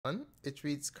It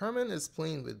reads, Carmen is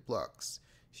playing with blocks.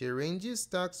 She arranges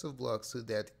stacks of blocks so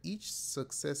that each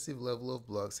successive level of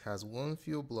blocks has one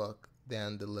fewer block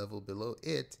than the level below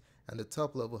it, and the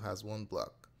top level has one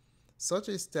block. Such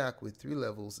a stack with 3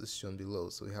 levels is shown below,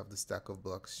 so we have the stack of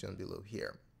blocks shown below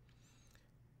here.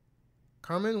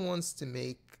 Carmen wants to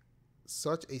make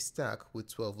such a stack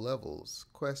with 12 levels.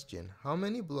 Question, how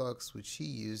many blocks would she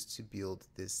use to build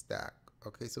this stack?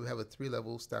 Okay, so we have a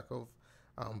 3-level stack of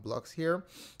blocks here,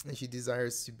 and she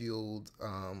desires to build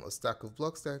a stack of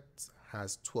blocks that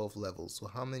has 12 levels. So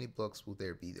how many blocks will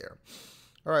there be there?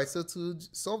 All right, so to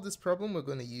solve this problem, we're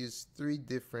going to use 3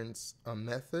 different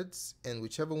methods, and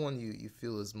whichever one you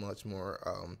feel is much more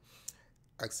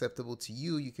acceptable to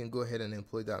you, you can go ahead and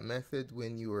employ that method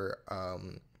when you are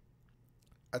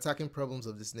attacking problems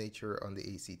of this nature on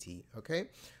the ACT. Okay,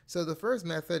 so the first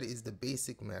method is the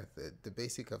basic method, the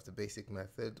basic of the basic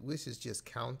method, which is just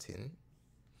counting.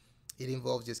 It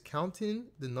involves just counting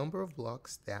the number of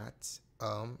blocks that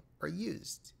are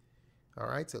used. All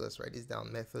right, so let's write this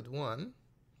down. Method 1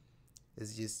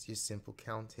 is just simple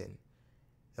counting.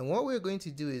 And what we're going to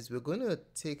do is we're going to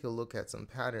take a look at some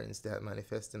patterns that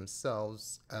manifest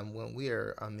themselves when we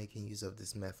are making use of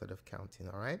this method of counting.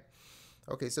 All right.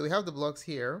 Okay, so we have the blocks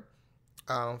here.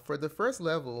 For the first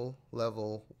level,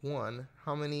 level 1,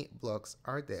 how many blocks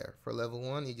are there? For level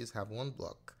 1, you just have 1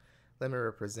 block. Let me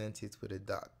represent it with a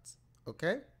dot.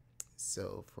 Okay,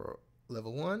 so for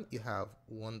level 1, you have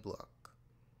 1 block.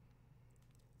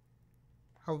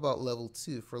 How about level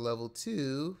 2? For level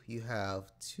 2, you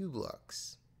have 2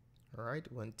 blocks. All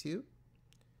right, 1, 2,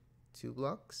 2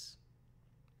 blocks.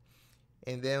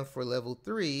 And then for level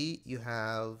 3, you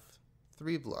have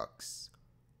 3 blocks.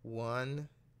 1,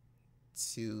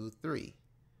 2, 3.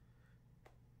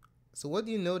 So what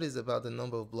do you notice about the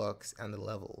number of blocks and the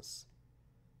levels?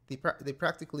 They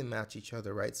practically match each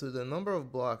other, right? So the number of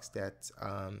blocks that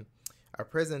are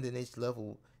present in each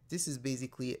level, this is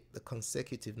basically the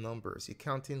consecutive numbers. You're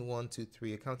counting 1, 2, 3,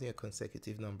 you're counting your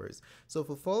consecutive numbers. So if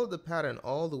we follow the pattern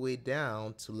all the way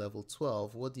down to level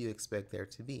 12, what do you expect there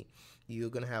to be? You're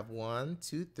going to have 1,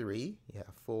 2, 3, you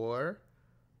have 4,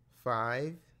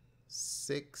 5,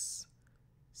 6,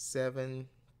 7,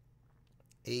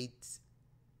 8,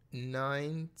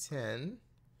 9, 10,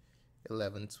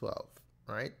 11, 12,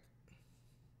 right?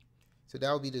 So that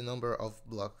will be the number of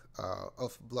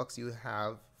blocks you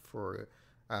have for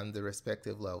the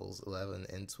respective levels 11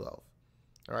 and 12.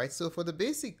 All right, so for the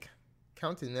basic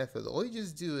counting method, all you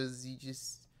just do is you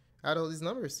just add all these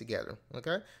numbers together.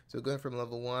 Okay, so we're going from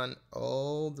level 1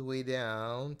 all the way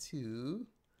down to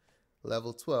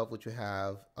level 12, which will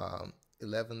have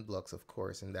 11 blocks, of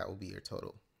course, and that will be your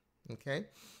total. Okay,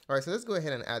 all right, so let's go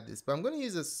ahead and add this, but I'm going to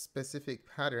use a specific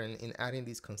pattern in adding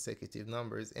these consecutive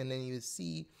numbers, and then you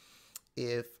see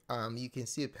if you can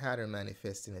see a pattern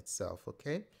manifesting itself.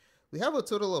 Okay, we have a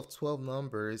total of 12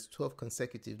 numbers, 12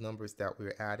 consecutive numbers that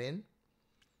we're adding.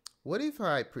 What if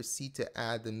I proceed to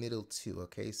add the middle 2?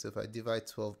 Okay, so if I divide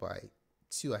 12 by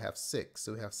 2, I have 6.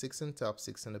 So we have 6 on top,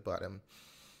 6 on the bottom.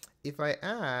 If I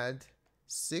add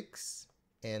 6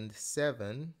 and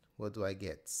 7, what do I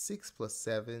get? 6 plus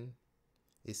 7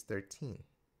 is 13.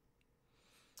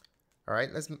 All right,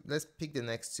 let's pick the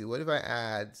next two. What if I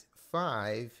add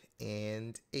 5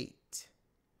 and 8?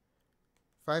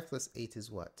 5 plus 8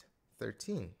 is what?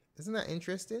 13. Isn't that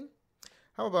interesting?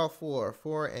 How about 4?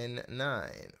 4 and 9.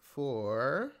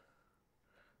 4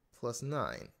 plus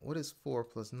 9. What is 4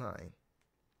 plus 9?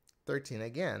 13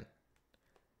 again.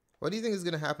 What do you think is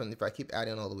going to happen if I keep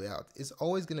adding all the way out? It's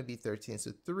always going to be 13.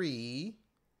 So 3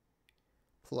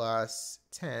 plus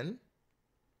 10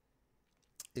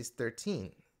 is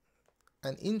 13.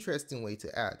 An interesting way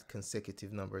to add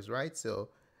consecutive numbers, right? So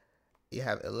you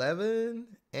have 11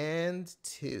 and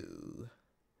 2.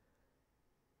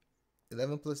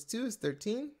 11 plus 2 is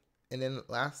 13. And then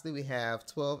lastly, we have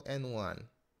 12 and 1.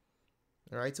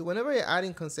 All right, so whenever you're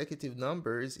adding consecutive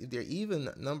numbers, if there are even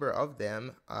number of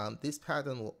them, this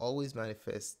pattern will always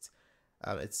manifest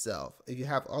itself. If you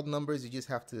have odd numbers, you just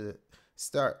have to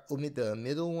omit the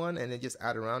middle one and then just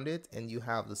add around it, and you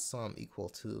have the sum equal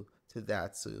to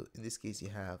that. So in this case, you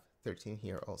have 13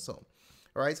 here also.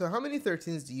 All right, so how many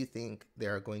 13s do you think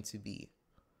there are going to be?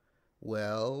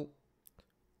 Well,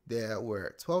 there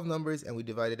were 12 numbers and we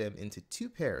divided them into 2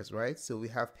 pairs, right? So we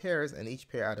have pairs and each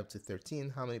pair add up to 13.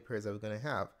 How many pairs are we going to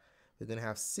have? We're going to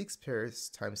have 6 pairs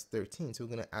times 13. So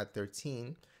we're going to add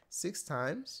 13 6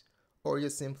 times, or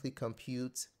just simply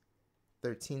compute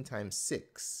 13 times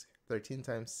 6. 13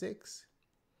 times 6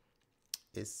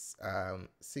 is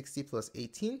 60 plus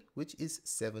 18, which is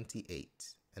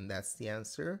 78. And that's the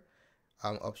answer,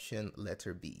 option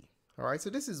letter B. All right,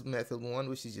 so this is method 1,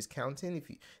 which is just counting.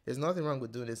 There's nothing wrong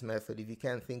with doing this method if you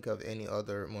can't think of any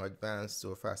other more advanced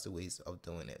or faster ways of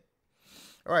doing it.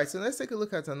 All right, so let's take a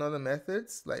look at another method,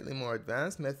 slightly more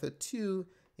advanced. Method 2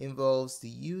 involves the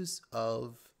use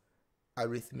of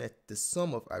the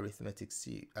sum of arithmetic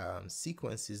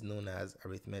sequences known as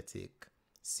arithmetic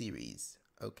series.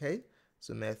 Okay,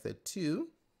 so method 2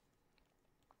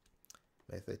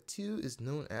 is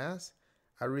known as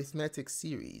arithmetic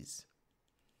series.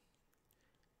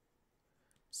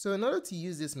 So in order to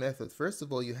use this method, first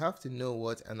of all, you have to know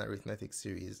what an arithmetic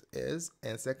series is,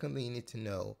 and secondly, you need to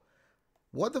know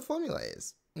what the formula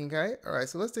is. Okay, all right,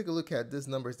 so let's take a look at these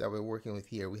numbers that we're working with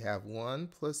here. We have 1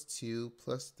 plus 2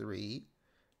 plus 3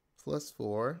 plus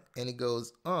 4, and it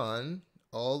goes on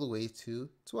all the way to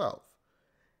 12.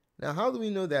 Now, how do we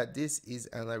know that this is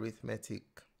an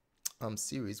arithmetic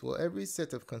series? Well, every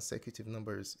set of consecutive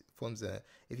numbers forms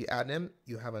if you add them,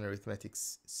 you have an arithmetic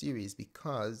series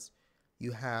because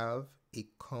you have a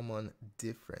common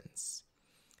difference.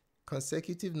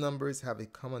 Consecutive numbers have a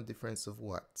common difference of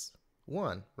what?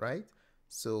 1, right?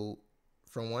 So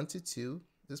from 1 to 2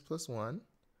 is plus 1.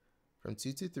 From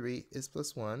 2 to 3 is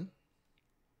plus 1.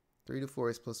 3 to 4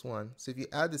 is plus 1. So if you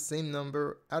add the same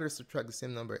number, add or subtract the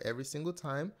same number every single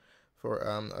time for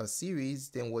a series,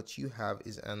 then what you have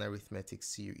is an arithmetic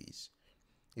series.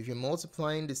 If you're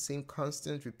multiplying the same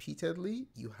constant repeatedly,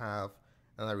 you have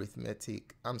a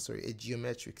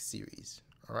geometric series.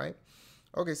 All right.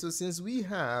 Okay, so since we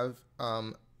have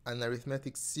an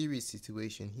arithmetic series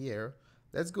situation here,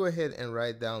 let's go ahead and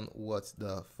write down what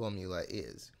the formula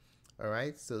is. All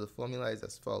right, so the formula is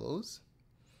as follows.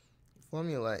 The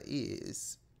formula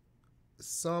is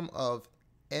sum of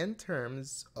n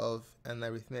terms of an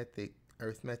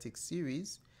arithmetic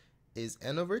series is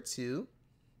n over 2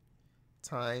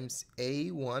 times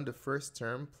a1, the first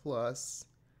term, plus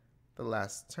the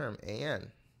last term,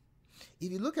 an.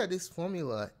 If you look at this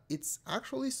formula, it's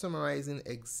actually summarizing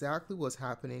exactly what's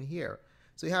happening here.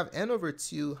 So you have n over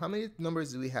 2. How many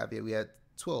numbers do we have here? We had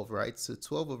 12, right? So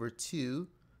 12 over 2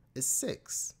 is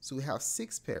 6. So we have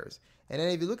 6 pairs. And then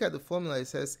if you look at the formula, it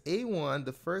says a1,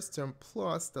 the first term,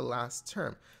 plus the last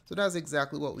term. So that's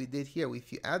exactly what we did here.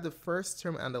 If you add the first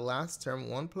term and the last term,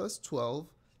 1 plus 12,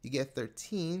 you get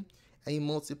 13. And you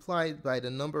multiply it by the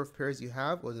number of pairs you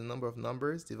have, or the number of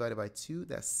numbers divided by 2,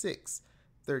 that's 6.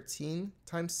 13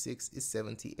 times 6 is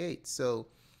 78. So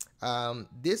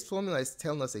this formula is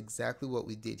telling us exactly what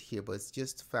we did here, but it's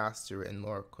just faster and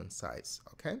more concise.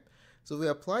 Okay, so we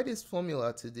apply this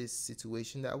formula to this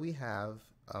situation that we have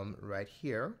right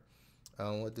here.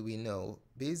 What do we know?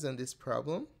 Based on this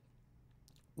problem,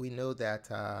 we know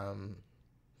that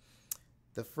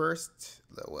the first,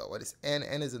 well, what is n?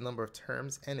 N is the number of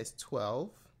terms. N is 12.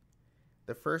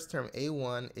 The first term,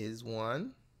 a1, is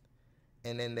 1.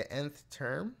 And then the nth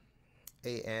term,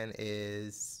 an,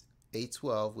 is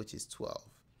a12, which is 12.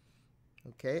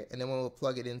 Okay, and then when we'll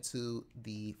plug it into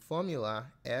the formula,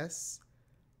 s,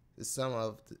 the sum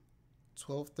of the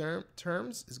 12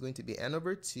 terms is going to be n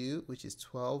over 2, which is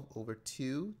 12 over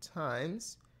 2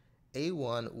 times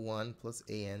a1, 1 plus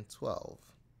an, 12.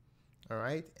 All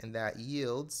right, and that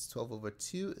yields 12 over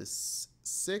 2 is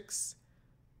 6.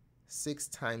 6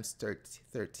 times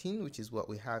 13, which is what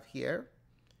we have here,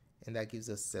 and that gives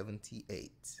us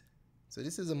 78. So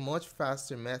this is a much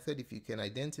faster method if you can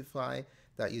identify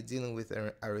that you're dealing with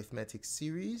an arithmetic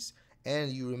series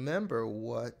and you remember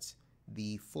what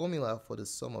the formula for the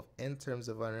sum of n terms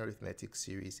of an arithmetic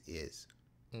series is.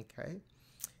 Okay,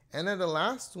 and then the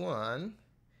last one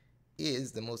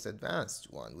is the most advanced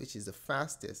one, which is the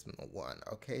fastest one.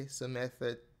 Okay, so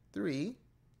method 3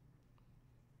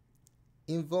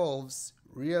 involves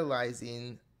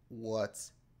realizing what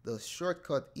the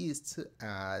shortcut is to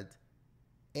add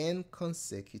n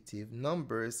consecutive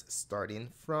numbers starting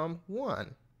from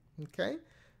 1. Okay,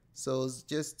 so it's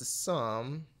just the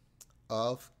sum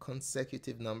of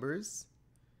consecutive numbers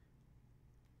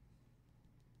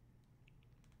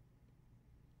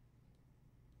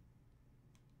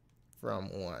from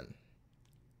 1.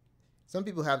 Some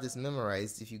people have this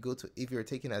memorized. If you're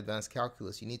taking advanced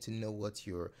calculus, you need to know what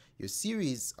your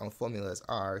series on formulas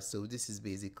are. So this is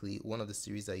basically one of the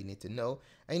series that you need to know,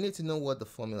 and you need to know what the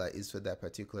formula is for that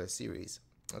particular series.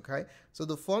 Okay, so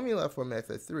the formula for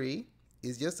method 3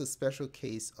 is just a special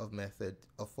case of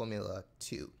formula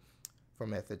 2 for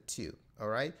method 2. All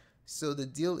right, so the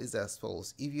deal is as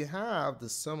follows. If you have the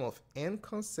sum of n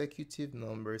consecutive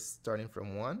numbers starting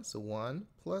from 1, so 1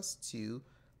 plus 2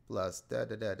 plus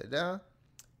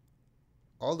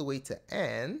all the way to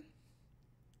n,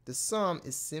 the sum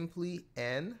is simply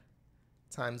n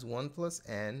times 1 plus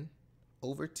n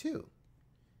over 2.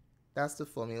 That's the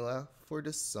formula for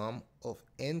the sum of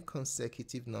n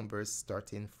consecutive numbers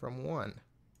starting from 1.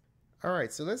 All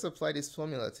right, so let's apply this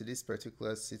formula to this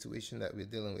particular situation that we're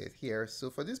dealing with here. So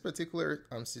for this particular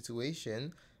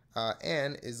situation,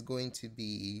 n is going to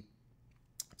be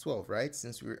 12, right?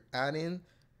 Since we're adding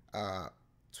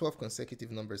 12 consecutive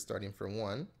numbers starting from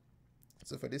 1.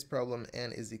 So for this problem,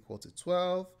 n is equal to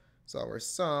 12. So our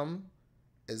sum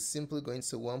is simply going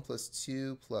to 1 plus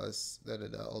 2 plus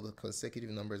all the consecutive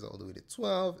numbers all the way to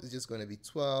 12. It's just going to be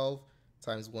 12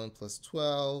 times 1 plus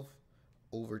 12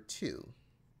 over 2.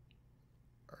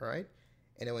 All right.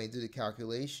 And then when you do the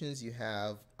calculations, you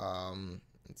have,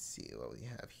 let's see what we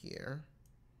have here.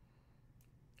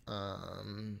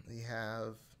 We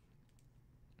have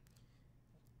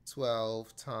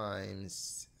 12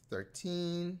 times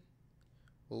 13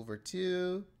 over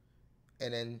 2,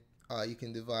 and then you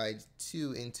can divide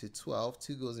 2 into 12.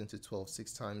 2 goes into 12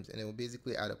 6 times, and it will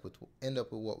basically end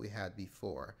up with what we had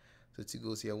before. So 2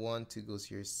 goes here 1, 2 goes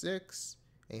here 6,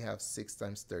 and you have 6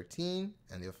 times 13,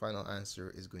 and your final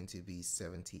answer is going to be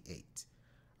 78.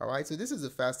 All right, so this is the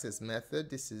fastest method.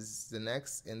 This is the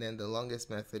next, and then the longest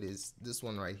method is this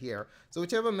one right here. So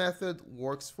whichever method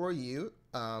works for you,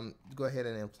 go ahead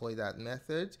and employ that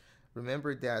method.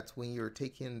 Remember that when you're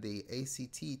taking the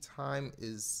ACT, time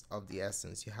is of the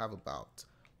essence. You have about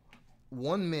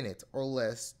 1 minute or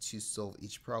less to solve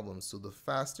each problem. So the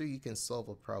faster you can solve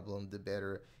a problem, the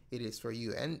better it is for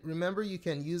you. And remember, you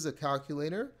can use a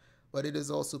calculator, but it is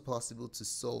also possible to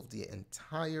solve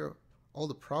all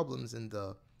the problems in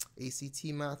the ACT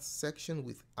math section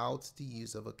without the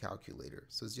use of a calculator.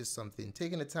 So it's just something.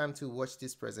 Taking the time to watch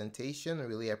this presentation, I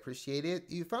really appreciate it.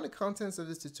 If you found the contents of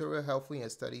this tutorial helpful in your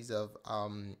studies of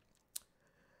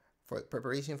for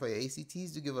preparation for your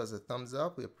ACTs, do give us a thumbs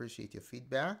up. We appreciate your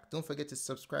feedback. Don't forget to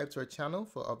subscribe to our channel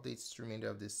for updates to the remainder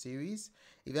of this series.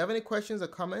 If you have any questions or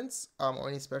comments or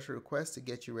any special requests to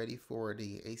get you ready for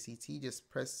the ACT, just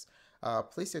place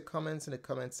your comments in the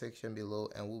comment section below,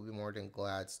 and we'll be more than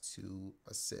glad to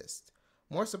assist.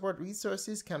 More support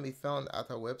resources can be found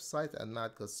at our website at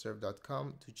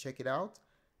mathgotserved.com to check it out.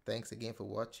 Thanks again for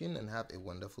watching, and have a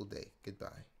wonderful day.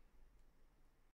 Goodbye.